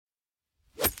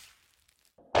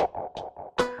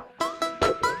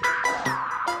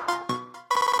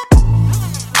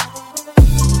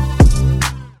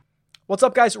What's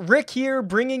up, guys? Rick here,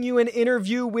 bringing you an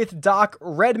interview with Doc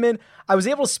Redman. I was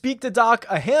able to speak to Doc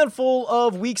a handful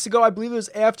of weeks ago. I believe it was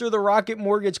after the Rocket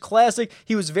Mortgage Classic.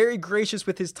 He was very gracious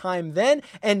with his time then,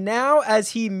 and now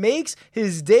as he makes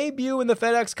his debut in the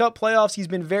FedEx Cup playoffs, he's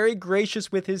been very gracious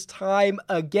with his time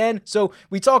again. So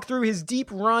we talked through his deep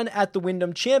run at the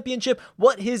Wyndham Championship,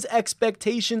 what his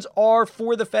expectations are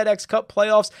for the FedEx Cup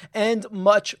playoffs, and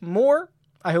much more.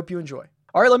 I hope you enjoy.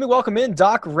 All right, let me welcome in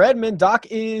Doc Redman. Doc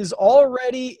is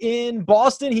already in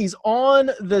Boston. He's on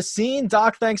the scene.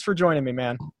 Doc, thanks for joining me,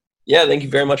 man. Yeah, thank you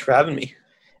very much for having me.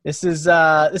 This is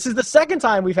the second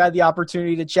time we've had the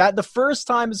opportunity to chat. The first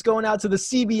time is going out to the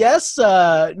CBS,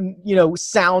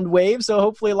 sound wave. So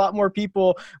hopefully a lot more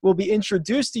people will be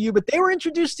introduced to you. But they were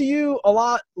introduced to you a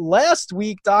lot last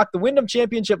week, Doc. The Wyndham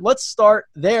Championship. Let's start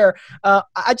there. I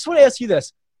just want to ask you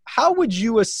this. How would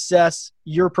you assess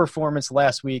your performance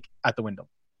last week at the Wyndham?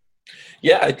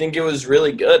 Yeah, I think it was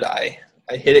really good. I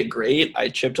hit it great. I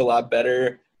chipped a lot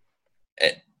better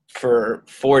for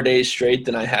 4 days straight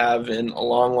than I have in a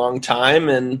long, long time.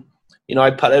 And,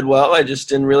 I putted well. I just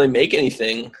didn't really make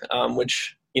anything,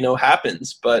 which,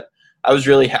 happens. But I was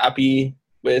really happy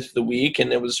with the week,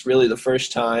 and it was really the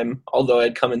first time, although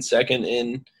I'd come in second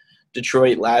in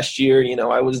Detroit last year,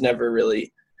 I was never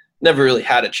really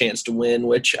had a chance to win,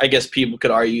 which I guess people could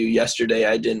argue yesterday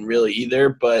I didn't really either.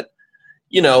 But,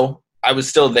 I was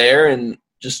still there and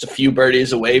just a few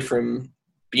birdies away from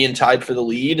being tied for the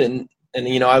lead. And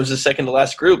I was the second to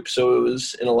last group. So it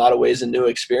was in a lot of ways a new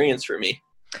experience for me.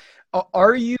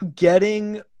 Are you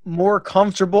getting more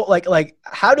comfortable? Like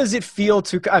how does it feel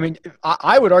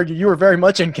I would argue you were very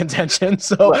much in contention.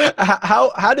 So right.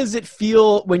 How does it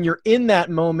feel when you're in that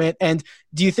moment? And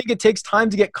do you think it takes time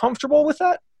to get comfortable with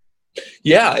that?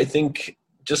 Yeah, I think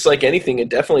just like anything, it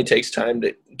definitely takes time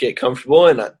to get comfortable.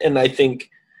 And I think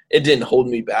it didn't hold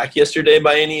me back yesterday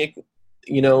by any,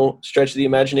 stretch of the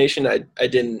imagination. I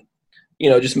didn't,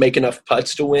 just make enough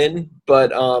putts to win.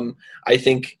 But I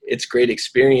think it's great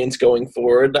experience going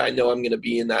forward. I know I'm going to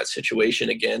be in that situation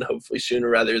again, hopefully sooner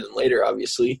rather than later,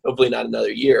 obviously. Hopefully not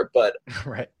another year. But,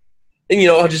 right. And,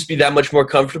 I'll just be that much more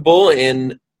comfortable.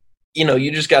 And,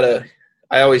 you just got to –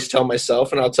 I always tell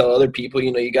myself and I'll tell other people,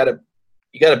 you got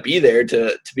to be there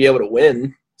to be able to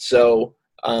win. So,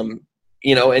 and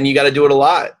you got to do it a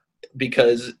lot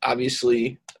because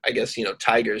obviously – I guess,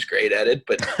 Tiger's great at it,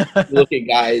 but look at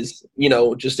guys,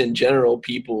 just in general,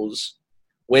 people's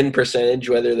win percentage,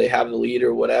 whether they have the lead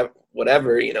or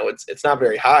whatever, it's not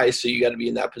very high. So you got to be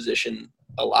in that position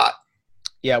a lot.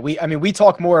 Yeah. We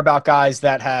talk more about guys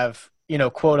that have,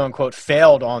 quote unquote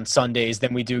failed on Sundays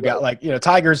than we do got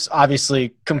Tiger's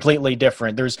obviously completely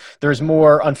different. There's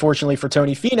more, unfortunately for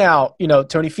Tony Finau,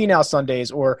 Tony Finau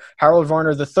Sundays or Harold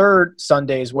Varner III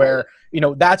Sundays where,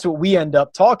 that's what we end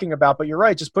up talking about. But you're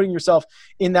right, just putting yourself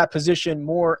in that position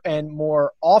more and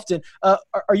more often. Are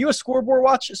you a scoreboard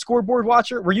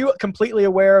watcher? Were you completely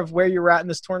aware of where you were at in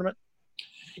this tournament?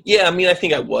 Yeah, I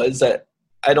think I was.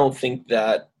 I don't think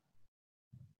that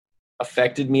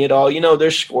affected me at all.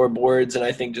 There's scoreboards, and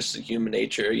I think just the human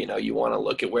nature, you want to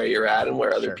look at where you're at and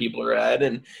where other people are at.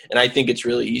 And I think it's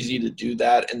really easy to do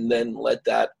that and then let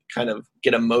that kind of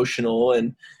get emotional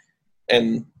and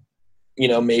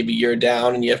maybe you're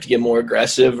down and you have to get more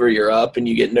aggressive, or you're up and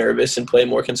you get nervous and play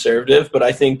more conservative. But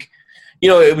I think,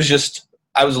 it was just,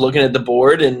 I was looking at the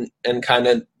board and kind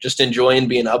of just enjoying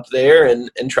being up there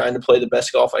and trying to play the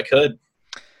best golf I could.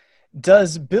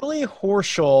 Does Billy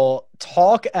Horschel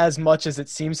talk as much as it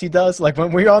seems he does? Like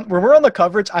when we're on the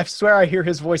coverage, I swear I hear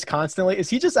his voice constantly. Is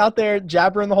he just out there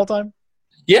jabbering the whole time?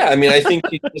 Yeah, I think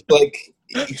he's just like,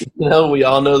 we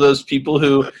all know those people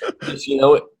who just,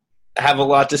 have a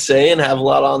lot to say and have a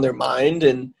lot on their mind.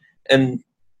 And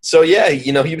so, yeah,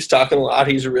 he was talking a lot.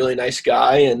 He's a really nice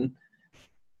guy. And,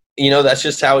 that's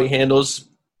just how he handles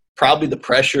probably the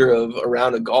pressure of a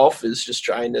round of golf, is just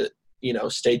trying to,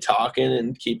 stay talking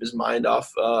and keep his mind off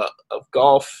of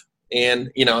golf. And,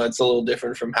 it's a little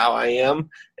different from how I am,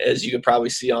 as you could probably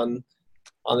see on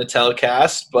the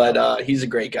telecast, but he's a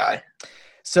great guy.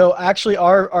 So actually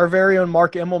our very own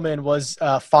Mark Immelman was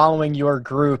following your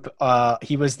group.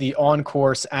 He was the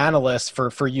on-course analyst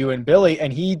for you and Billy,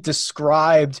 and he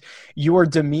described your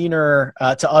demeanor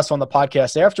to us on the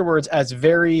podcast afterwards as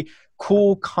very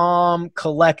cool, calm,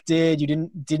 collected. You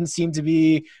didn't seem to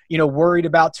be, worried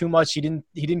about too much. He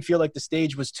didn't feel like the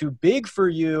stage was too big for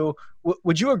you.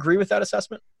 Would you agree with that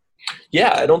assessment?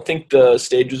 Yeah, I don't think the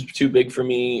stage was too big for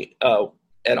me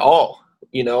at all.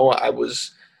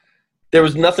 There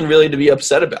was nothing really to be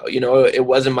upset about. It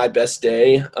wasn't my best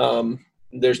day.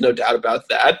 There's no doubt about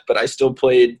that, but I still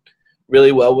played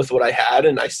really well with what I had.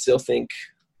 And I still think,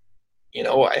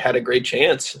 I had a great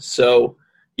chance. So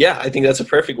yeah, I think that's a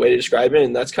perfect way to describe it.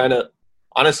 And that's kind of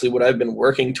honestly what I've been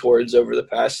working towards over the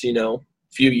past,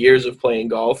 few years of playing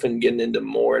golf and getting into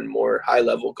more and more high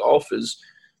level golf is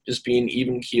just being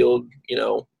even keeled,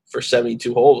 for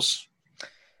 72 holes.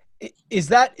 Is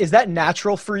that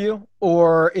natural for you,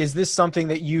 or is this something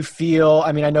that you feel?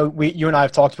 I mean, I know you and I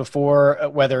have talked before,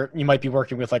 whether you might be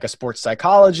working with like a sports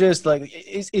psychologist. Like,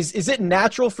 is it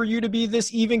natural for you to be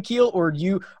this even keel, or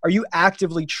are you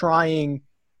actively trying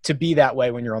to be that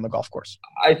way when you're on the golf course?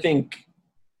 I think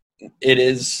it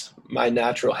is my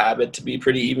natural habit to be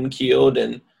pretty even keeled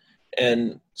and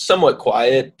somewhat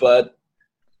quiet, but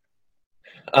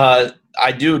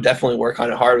I do definitely work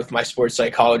on it hard with my sports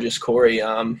psychologist, Corey.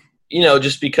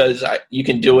 Just because you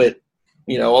can do it,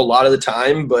 a lot of the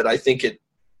time, but I think it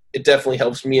definitely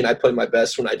helps me, and I play my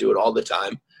best when I do it all the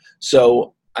time.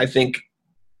 So I think,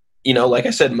 like I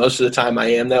said, most of the time I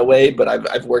am that way, but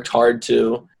I've worked hard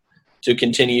to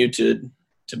continue to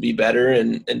be better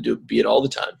and be it all the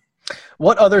time.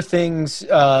 What other things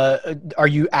are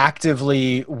you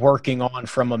actively working on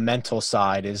from a mental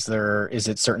side? Is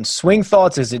it certain swing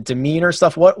thoughts? Is it demeanor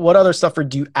stuff? What other stuff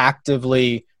do you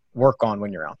actively work on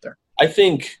when you're out there? I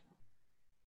think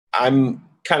I'm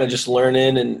kind of just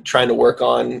learning and trying to work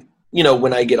on,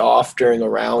 when I get off during a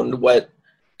round, what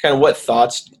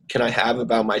thoughts can I have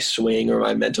about my swing or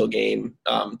my mental game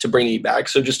to bring me back.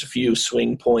 So just a few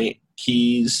swing point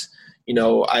keys.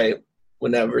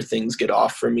 Whenever things get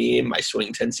off for me, my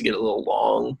swing tends to get a little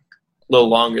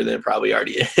longer than it probably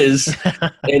already is,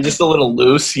 and just a little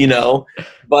loose,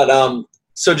 But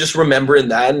so just remembering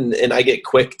that, and I get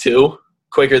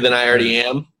quicker than I already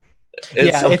am.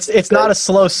 It's not a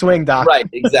slow swing, Doc. Right,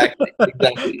 exactly.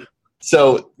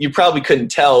 So you probably couldn't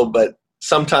tell, but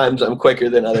sometimes I'm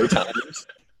quicker than other times.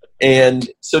 And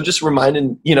so just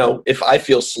reminding, if I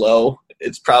feel slow,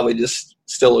 it's probably just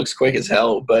still looks quick as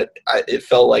hell, but it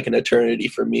felt like an eternity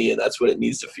for me, and that's what it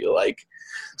needs to feel like.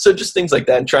 So just things like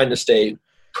that, and trying to stay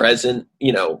present,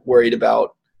 worried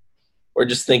about or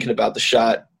just thinking about the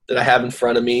shot that I have in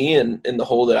front of me and the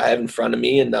hole that I have in front of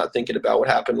me, and not thinking about what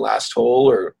happened last hole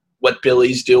or what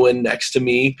Billy's doing next to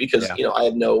me, because,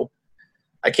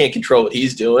 I can't control what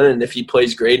he's doing. And if he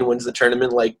plays great and wins the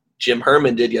tournament like Jim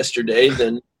Herman did yesterday,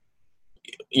 then,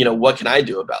 what can I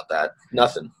do about that?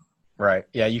 Nothing. Right.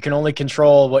 Yeah. You can only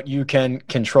control what you can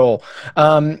control.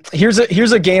 Here's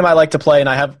a game I like to play, and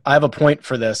I have a point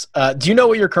for this. Do you know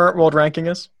what your current world ranking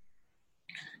is?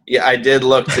 Yeah, I did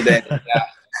look today.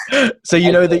 Yeah. So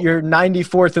know that you're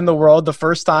 94th in the world, the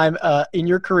first time in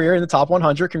your career in the top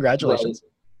 100. Congratulations. Right.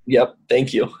 Yep.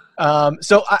 Thank you.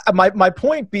 So my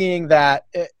point being that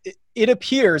it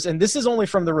appears, and this is only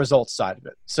from the results side of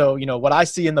it. So, what I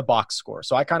see in the box score.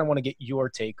 So I kind of want to get your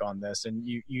take on this. And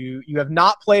you have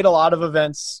not played a lot of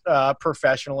events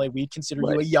professionally. We consider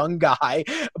you a young guy,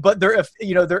 but there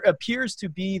appears to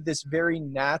be this very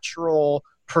natural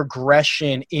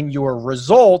progression in your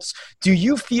results. Do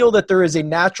you feel that there is a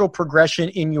natural progression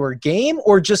in your game,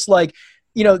 or just like,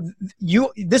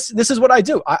 this is what I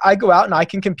do. I go out and I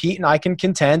can compete and I can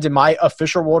contend in my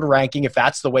official world ranking. If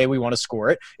that's the way we want to score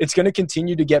it, it's going to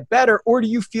continue to get better. Or do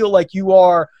you feel like you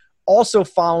are also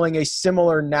following a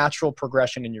similar natural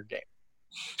progression in your game?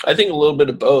 I think a little bit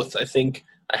of both. I think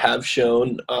I have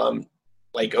shown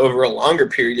over a longer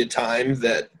period of time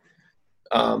that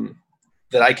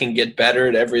I can get better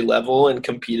at every level and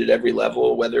compete at every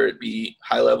level, whether it be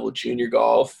high level junior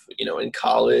golf, in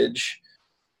college,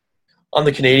 on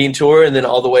the Canadian Tour, and then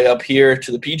all the way up here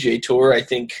to the PGA Tour. I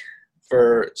think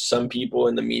for some people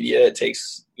in the media, it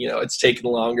takes, it's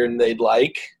taken longer than they'd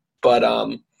like. But,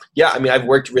 I've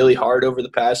worked really hard over the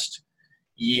past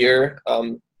year,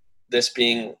 this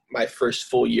being my first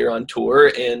full year on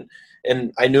tour.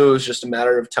 And I knew it was just a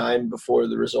matter of time before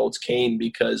the results came,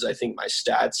 because I think my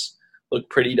stats look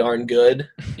pretty darn good.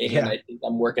 And I think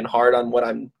I'm working hard on what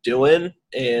I'm doing.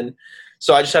 And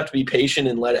so I just have to be patient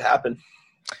and let it happen.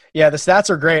 Yeah, the stats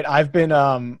are great. I've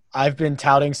been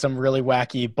touting some really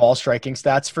wacky ball striking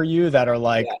stats for you that are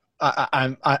like,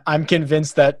 I'm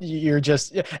convinced that you're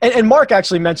just, and Mark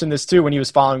actually mentioned this too when he was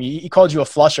following you. He called you a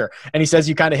flusher, and he says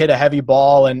you kind of hit a heavy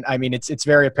ball. And I mean, it's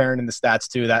very apparent in the stats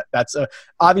too, that's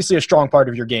obviously a strong part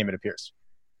of your game, it appears.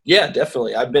 Yeah,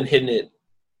 definitely. I've been hitting it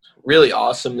really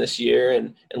awesome this year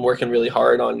and working really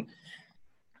hard on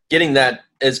getting that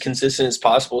as consistent as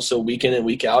possible, so week in and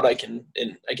week out I can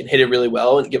hit it really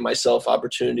well and give myself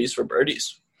opportunities for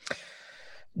birdies.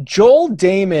 Joel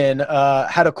Damon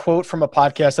had a quote from a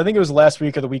podcast, I think it was last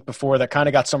week or the week before, that kind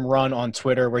of got some run on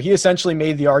Twitter, where he essentially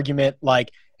made the argument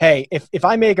like, hey, if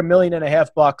I make $1.5 million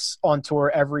on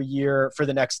tour every year for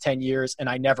the next 10 years and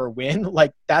I never win,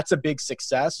 like that's a big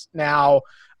success. Now,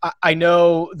 I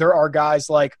know there are guys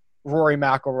like Rory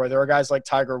McIlroy, there are guys like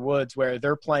Tiger Woods where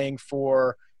they're playing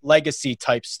for legacy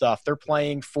type stuff. They're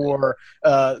playing for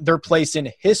their place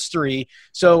in history.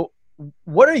 So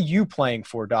what are you playing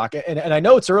for, Doc? And I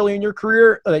know it's early in your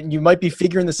career. You might be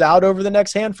figuring this out over the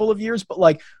next handful of years, but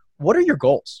like, what are your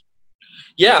goals?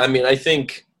 Yeah, I mean, I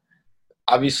think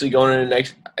obviously going into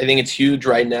next, I think it's huge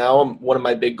right now. One of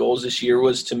my big goals this year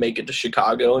was to make it to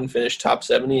Chicago and finish top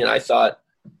 70. And I thought,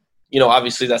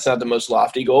 obviously that's not the most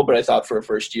lofty goal, but I thought for a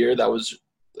first year that was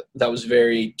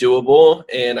very doable.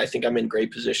 And I think I'm in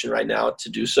great position right now to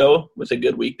do so with a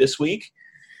good week this week.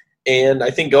 And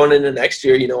I think going into next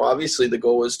year, obviously the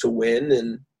goal was to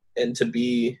win and to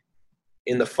be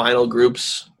in the final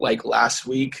groups like last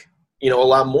week, a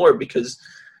lot more, because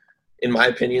in my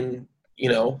opinion,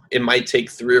 it might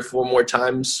take 3 or 4 more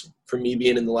times for me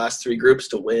being in the last 3 groups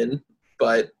to win,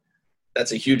 but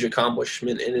that's a huge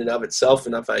accomplishment in and of itself.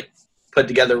 And if I put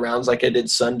together rounds like I did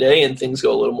Sunday and things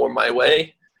go a little more my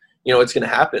way, it's going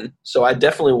to happen. So I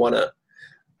definitely want to,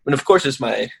 and of course it's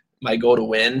my goal to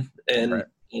win and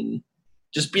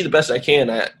just be the best I can.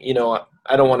 I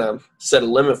don't want to set a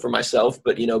limit for myself,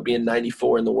 but, being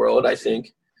 94 in the world, I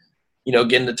think,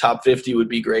 getting the top 50 would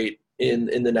be great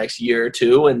in the next year or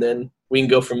two. And then we can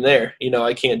go from there.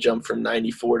 I can't jump from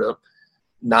 94 to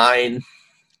 9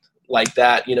 like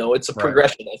that. It's a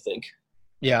progression, I think.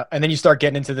 Yeah, and then you start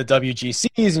getting into the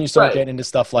WGCs and you start getting into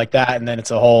stuff like that, and then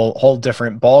it's a whole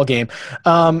different ball game.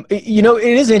 It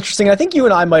is interesting. I think you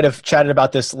and I might have chatted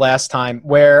about this last time,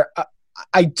 where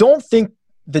I don't think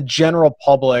the general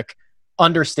public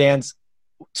understands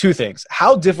 2 things: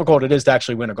 how difficult it is to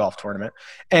actually win a golf tournament,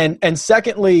 and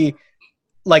secondly,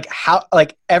 like how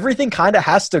everything kind of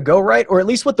has to go right, or at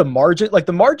least with the margin. Like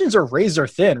the margins are razor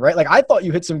thin, right? Like I thought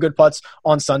you hit some good putts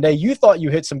on Sunday. You thought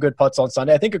you hit some good putts on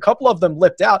Sunday. I think a couple of them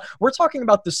lipped out. We're talking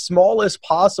about the smallest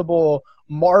possible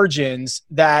margins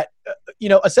that,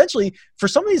 essentially for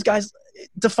some of these guys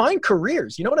define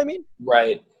careers. You know what I mean?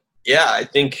 Right. Yeah. I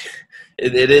think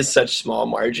it is such small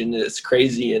margin. It's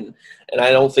crazy. And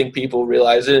I don't think people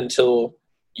realize it until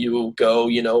you go,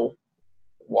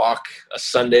 walk a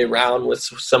Sunday round with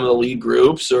some of the lead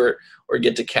groups or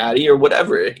get to caddy or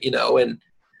whatever, and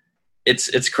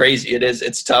it's crazy.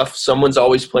 It's tough. Someone's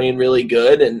always playing really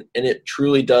good, and it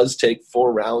truly does take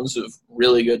 4 rounds of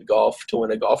really good golf to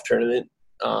win a golf tournament.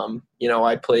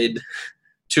 I played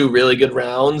 2 really good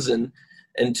rounds and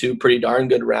 2 pretty darn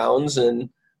good rounds, and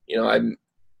I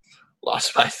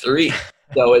lost by 3.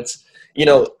 So it's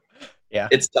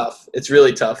it's tough. It's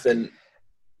really tough,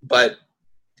 but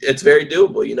it's very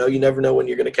doable. You never know when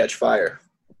you're going to catch fire.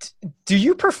 Do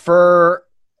you prefer,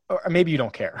 or maybe you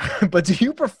don't care, but do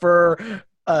you prefer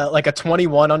like a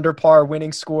 21 under par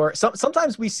winning score?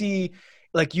 Sometimes we see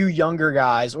like you younger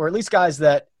guys, or at least guys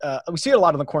that we see it a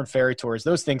lot on the Korn Ferry tours.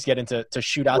 Those things get into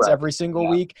shootouts every single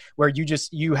week, where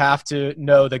you have to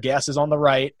know the gas is on the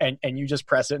right and you just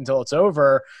press it until it's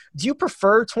over. Do you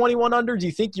prefer 21 under? Do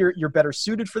you think you're better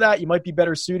suited for that? You might be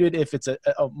better suited if it's a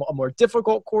more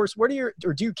difficult course. Or do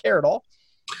you care at all?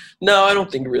 No, I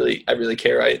don't think I really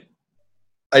care.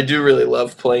 I do really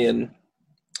love playing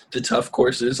the tough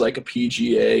courses like a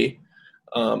PGA.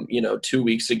 2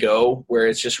 weeks ago, where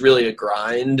it's just really a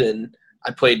grind, and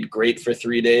I played great for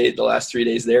 3 days, the last 3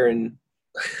 days there, and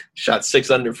shot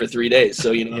 6 under for 3 days.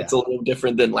 So, it's a little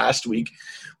different than last week,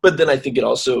 but then I think it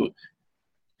also,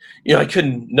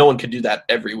 no one could do that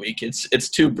every week. It's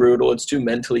too brutal. It's too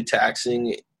mentally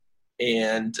taxing.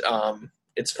 And,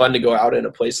 it's fun to go out in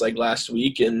a place like last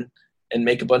week and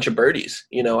make a bunch of birdies.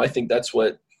 I think that's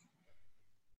what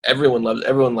everyone loves.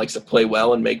 Everyone likes to play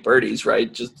well and make birdies,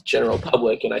 right? Just the general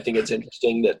public. And I think it's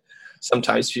interesting that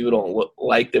sometimes people don't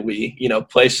like that we,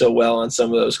 play so well on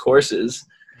some of those courses.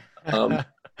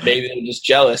 Maybe they're just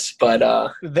jealous, but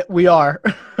we are.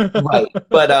 Right.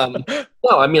 But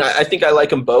no, I mean, I think I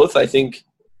like them both. I think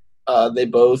they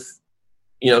both,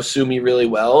 suit me really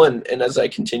well. And as I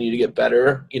continue to get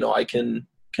better, I can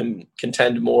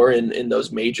contend more in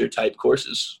those major type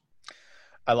courses.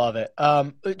 I love it.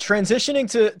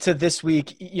 Transitioning to this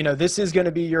week, this is going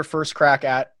to be your first crack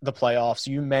at the playoffs.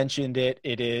 You mentioned it.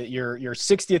 It is your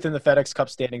 60th in the FedEx Cup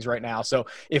standings right now. So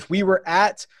if we were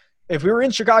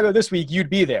in Chicago this week, you'd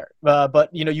be there. But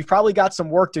you've probably got some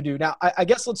work to do. Now, I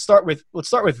guess let's start with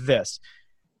this.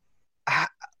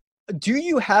 Do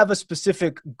you have a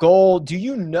specific goal? Do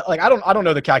you know, like, I don't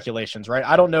know the calculations, right?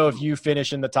 I don't know if you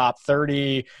finish in the top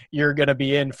 30, you're going to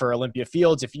be in for Olympia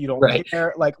Fields. If you don't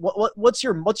care, like what's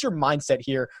your mindset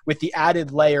here with the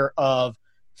added layer of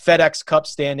FedEx Cup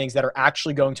standings that are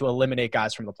actually going to eliminate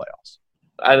guys from the playoffs?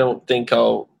 I don't think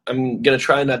I'm going to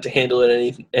try not to handle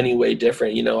it any way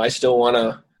different. You know, I still want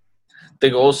to – the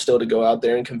goal is still to go out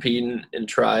there and compete and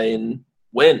try and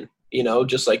win, you know,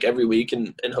 just like every week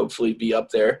and hopefully be up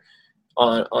there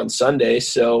on Sunday.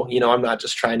 So, you know, I'm not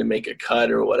just trying to make a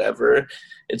cut or whatever.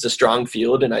 It's a strong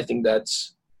field, and I think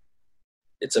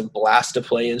it's a blast to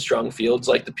play in strong fields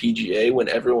like the PGA when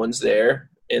everyone's there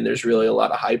and there's really a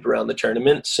lot of hype around the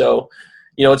tournament. So,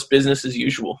 you know, it's business as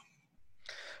usual.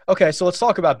 Okay, so let's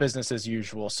talk about business as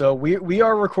usual. So we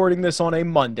are recording this on a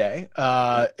Monday.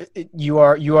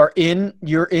 You're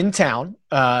in town.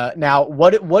 Now,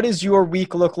 what does your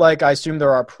week look like? I assume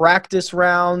there are practice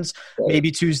rounds,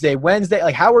 maybe Tuesday, Wednesday.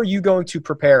 Like, how are you going to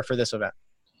prepare for this event?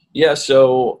 Yeah,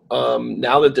 so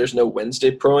now that there's no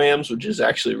Wednesday pro-ams, which is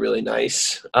actually really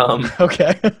nice.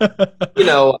 Okay. You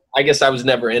know, I guess I was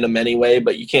never in them anyway,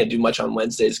 but you can't do much on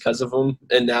Wednesdays because of them.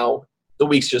 And now the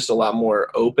week's just a lot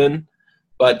more open.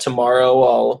 But tomorrow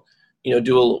I'll, you know,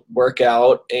 do a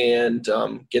workout and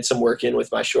get some work in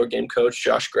with my short game coach,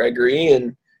 Josh Gregory,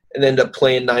 and end up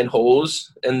playing 9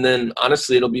 holes. And then,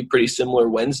 honestly, it'll be pretty similar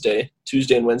Wednesday.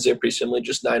 Tuesday and Wednesday are pretty similar,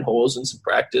 just 9 holes and some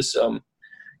practice.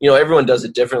 You know, everyone does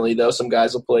it differently, though. Some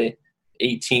guys will play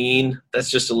 18. That's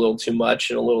just a little too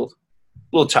much and a little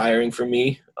tiring for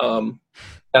me. I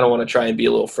don't want to try and be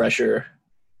a little fresher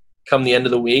come the end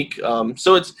of the week.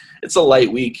 So it's a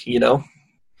light week, you know.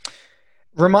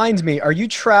 Remind me, are you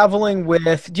traveling with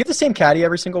 – do you have the same caddy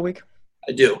every single week?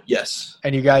 I do, yes.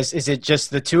 And you guys – is it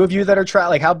just the two of you that are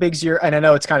traveling? Like, how big's your – and I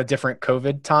know it's kind of different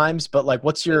COVID times, but, like,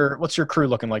 what's your crew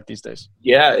looking like these days?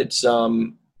 Yeah, it's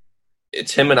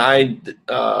him and I,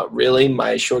 really.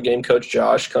 My short game coach,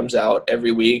 Josh, comes out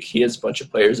every week. He has a bunch of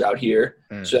players out here,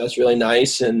 so that's really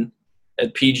nice. And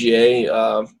at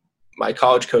PGA, my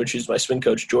college coach, who's my swing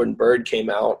coach, Jordan Bird, came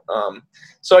out.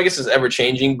 So I guess it's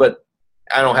ever-changing, but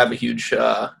I don't have a huge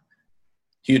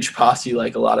posse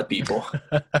like a lot of people.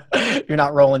 You're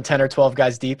not rolling 10 or 12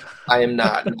 guys deep? I am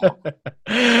not,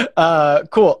 no.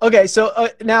 Cool. Okay, so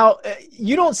now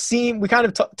you don't seem – we kind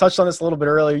of touched on this a little bit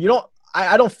earlier. You don't –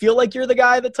 I don't feel like you're the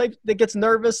guy that gets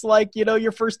nervous like, you know,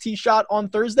 your first tee shot on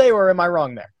Thursday, or am I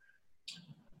wrong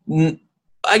there?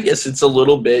 I guess it's a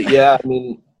little bit, yeah. I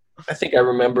mean, I think I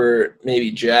remember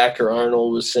maybe Jack or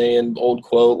Arnold was saying, old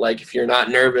quote, like, if you're not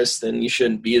nervous, then you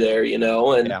shouldn't be there, you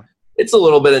know? And It's a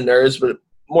little bit of nerves, but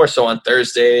more so on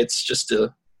Thursday. It's just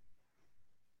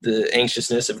the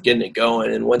anxiousness of getting it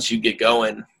going. And once you get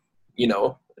going, you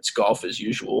know, it's golf as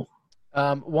usual.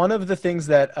 One of the things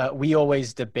that we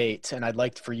always debate, and I'd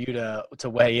like for you to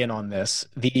weigh in on this,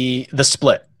 the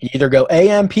split. You either go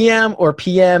AM, PM, or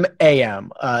PM,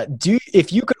 AM.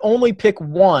 If you could only pick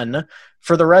one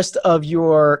for the rest of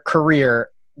your career,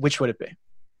 which would it be?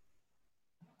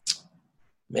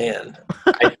 Man,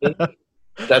 I think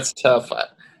that's tough.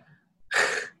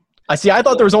 I see. I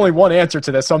thought there was only one answer to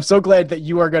this, so I'm so glad that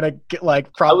you are going to get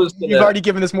you've already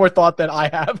given this more thought than I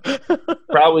have.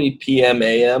 Probably PM,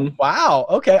 AM. Wow.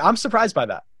 Okay. I'm surprised by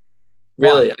that.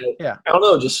 Really? Wow. Yeah. I don't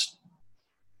know.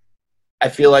 I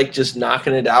feel like just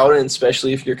knocking it out, and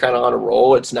especially if you're kind of on a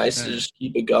roll, it's nice to just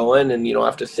keep it going, and you don't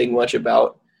have to think much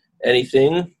about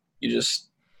anything. You're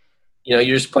just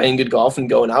playing good golf and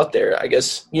going out there. I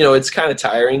guess, you know, it's kind of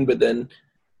tiring, but then,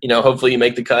 you know, hopefully you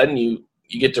make the cut and you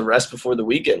get to rest before the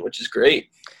weekend, which is great.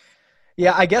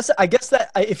 Yeah, I guess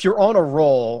that if you're on a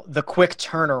roll, the quick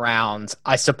turnaround,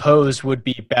 I suppose, would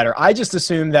be better. I just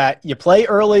assume that you play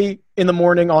early in the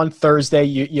morning on Thursday.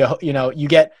 You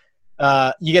get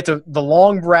the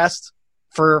long rest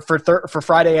for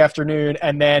Friday afternoon,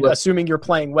 and then assuming you're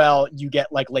playing well, you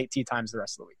get like late tee times the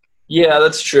rest of the week. Yeah,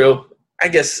 that's true. I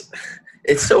guess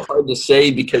it's so hard to say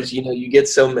because, you know, you get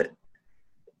so many.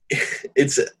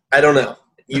 I don't know.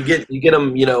 You get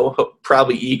them, you know,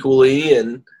 probably equally,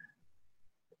 and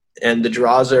the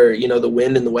draws are, you know, the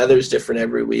wind and the weather is different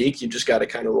every week. You just got to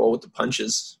kind of roll with the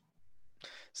punches.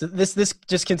 So this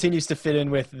just continues to fit in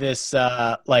with this,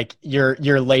 like your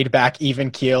laid back,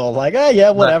 even keel, like,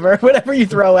 yeah, whatever you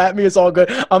throw at me is all good.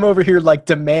 I'm over here like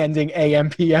demanding AM,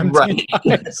 PM. Right.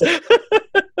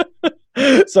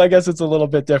 So I guess it's a little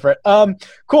bit different.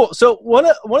 Cool. So one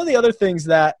of the other things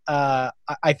that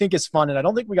I think is fun, and I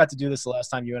don't think we got to do this the last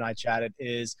time you and I chatted,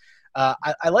 is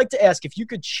I like to ask if you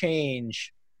could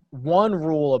change one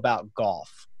rule about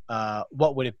golf,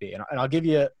 what would it be? And I'll give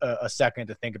you a second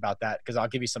to think about that because I'll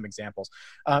give you some examples.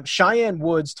 Cheyenne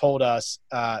Woods told us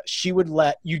she would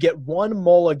let you get one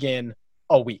mulligan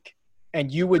a week,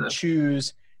 and you would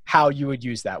choose how you would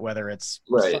use that, whether it's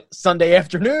Right. Sunday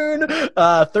afternoon,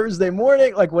 Thursday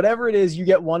morning, like whatever it is, you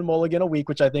get one mulligan a week,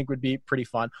 which I think would be pretty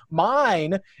fun.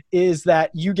 Mine is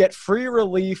that you get free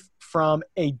relief from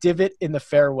a divot in the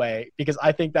fairway, because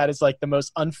I think that is like the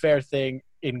most unfair thing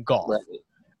in golf. Right.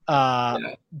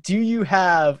 Yeah. Do you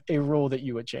have a rule that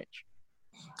you would change?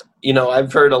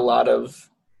 I've heard I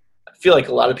feel like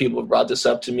a lot of people have brought this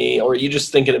up to me, or you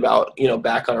just thinking about,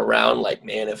 back on a round, like,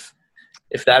 man, if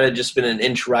that had just been an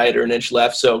inch right or an inch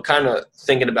left. So kind of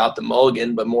thinking about the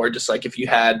mulligan, but more just like if you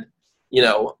had,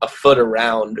 a foot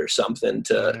around or something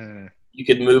you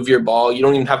could move your ball. You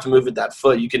don't even have to move it that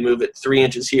foot. You can move it 3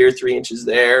 inches here, 3 inches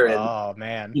there. And, oh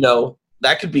man,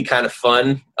 that could be kind of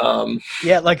fun.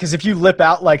 Yeah. Like, cause if you lip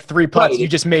out like 3 putts, right. You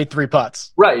just made 3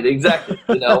 putts. Right. Exactly.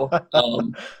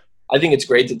 I think it's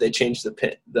great that they changed the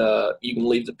pin. You can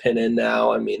leave the pin in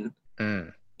now. I mean,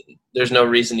 there's no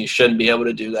reason you shouldn't be able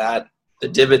to do that. The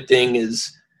divot thing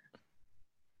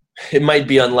it might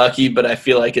be unlucky, but I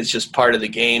feel like it's just part of the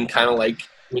game. Kind of like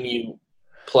when you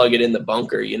plug it in the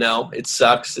bunker, it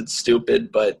sucks. It's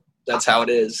stupid, but that's how it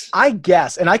is. I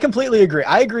guess. And I completely agree.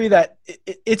 I agree that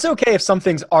it's okay if some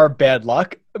things are bad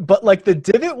luck, but like the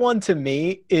divot one to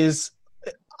me is,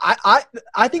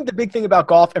 I think the big thing about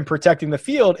golf and protecting the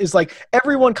field is like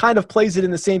everyone kind of plays it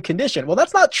in the same condition. Well,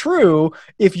 that's not true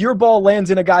if your ball lands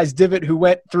in a guy's divot who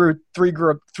went through three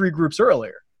groups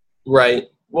earlier. Right.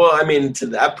 Well, I mean, to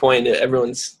that point, I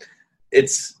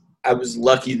was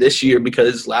lucky this year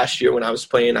because last year when I was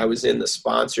playing, I was in the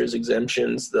sponsors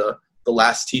exemptions, the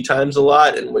last tee times a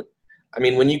lot. And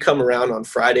when you come around on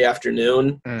Friday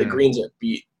afternoon, the greens are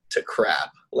beat to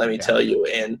crap, let me tell you.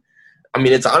 And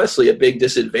it's honestly a big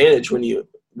disadvantage when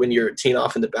you're teeing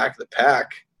off in the back of the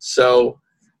pack. So,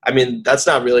 that's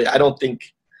not really – I don't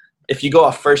think if you go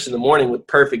off first in the morning with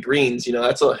perfect greens,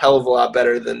 that's a hell of a lot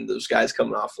better than those guys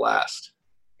coming off last.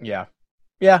 Yeah.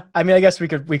 Yeah. I guess we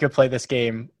could play this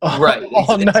game all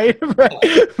night,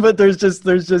 right? But there's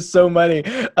just so many.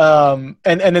 And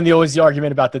then the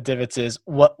argument about the divots is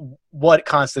what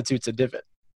constitutes a divot.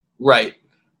 Right.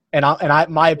 And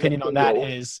my opinion on that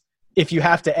is, if you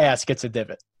have to ask, it's a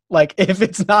divot. Like if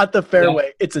it's not the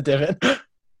fairway, it's a divot.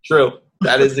 True.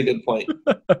 That is a good point.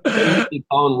 You're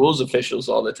calling rules officials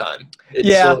all the time.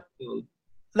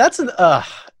 That's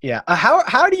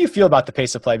how do you feel about the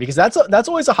pace of play? Because that's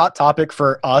always a hot topic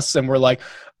for us. And we're like,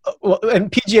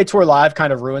 and PGA Tour Live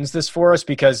kind of ruins this for us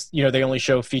because, they only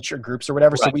show featured groups or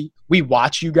whatever. Right. So we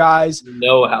watch you guys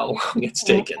know how long it's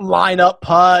taken, line up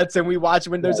putts, and we watch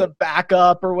when there's a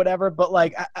backup or whatever. But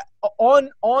like on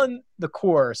the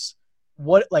course,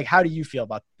 how do you feel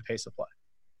about the pace of play?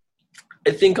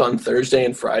 I think on Thursday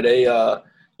and Friday,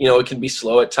 it can be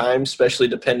slow at times, especially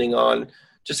depending on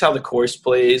just how the course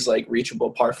plays, like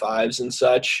reachable par fives and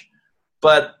such.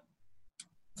 But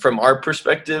from our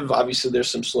perspective, obviously there's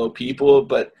some slow people,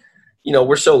 but,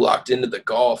 we're so locked into the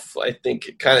golf. I think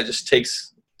it kind of just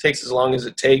takes as long as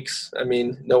it takes.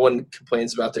 No one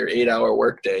complains about their 8-hour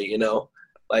workday,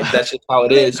 like that's just how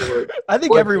it is. I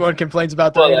think everyone complains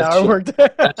about their 8-hour workday.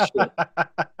 That's true.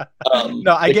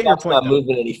 No, I get your point. Not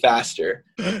moving any faster.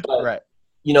 But, right.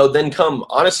 Then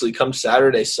come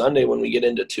Saturday, Sunday, when we get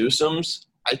into twosomes,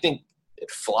 I think it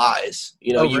flies.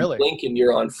 You really? blink and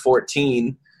you're on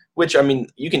 14, which,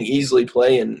 you can easily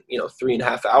play in,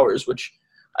 3.5 hours, which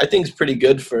I think is pretty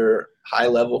good for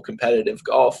high-level competitive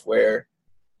golf where,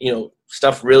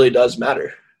 stuff really does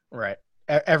matter. Right.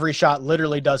 Every shot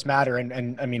literally does matter.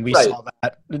 And we saw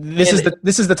that.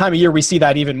 This is the time of year we see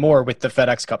that even more with the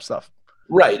FedEx Cup stuff.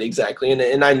 Right, exactly.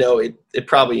 And I know it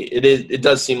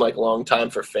does seem like a long time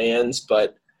for fans,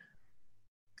 but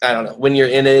I don't know, when you're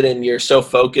in it and you're so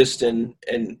focused and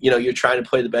you're trying to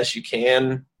play the best you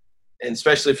can, and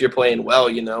especially if you're playing well,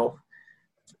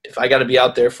 if I got to be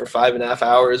out there for 5.5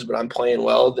 hours, but I'm playing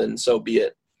well, then so be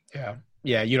it. Yeah.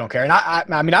 Yeah. You don't care. And I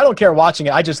don't care watching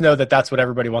it. I just know that that's what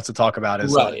everybody wants to talk about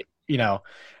is, right.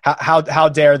 How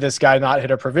dare this guy not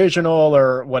hit a provisional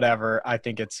or whatever. I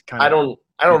think it's kind of,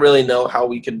 I don't really know how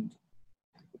we could,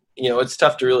 it's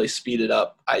tough to really speed it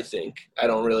up. I think I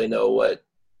don't really know what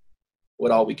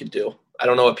all we could do. I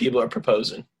don't know what people are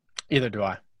proposing. Either do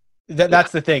I.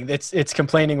 That's the thing. It's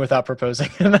complaining without proposing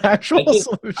an actual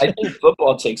solution. I think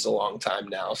football takes a long time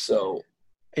now. So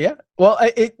yeah, well,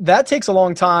 that takes a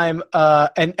long time,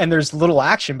 and there's little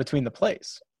action between the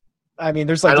plays.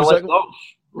 There's golf,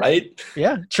 right?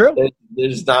 Yeah, true.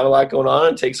 There's not a lot going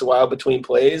on. It takes a while between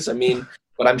plays.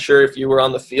 But I'm sure if you were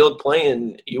on the field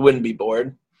playing, you wouldn't be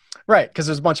bored. Right, because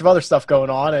there's a bunch of other stuff going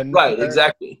on. And right,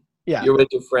 exactly. Yeah, you're with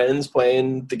your friends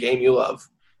playing the game you love.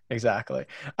 Exactly.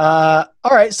 All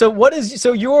right.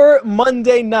 So your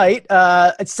Monday night?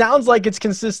 It sounds like it's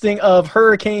consisting of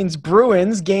Hurricanes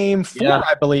Bruins game 4, Yeah.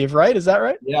 I believe. Right? Is that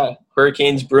right? Yeah.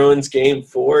 Hurricanes Bruins game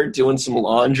 4, doing some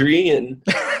laundry and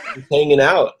hanging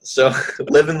out. So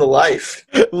living the life.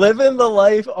 Living the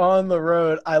life on the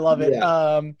road. I love it.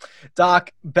 Yeah.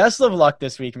 Doc, best of luck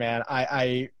this week, man.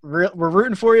 We're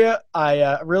rooting for you.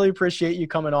 I really appreciate you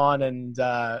coming on, and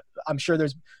I'm sure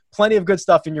there's plenty of good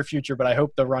stuff in your future, but I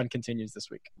hope the run continues this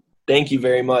week. Thank you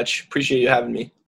very much. Appreciate you having me.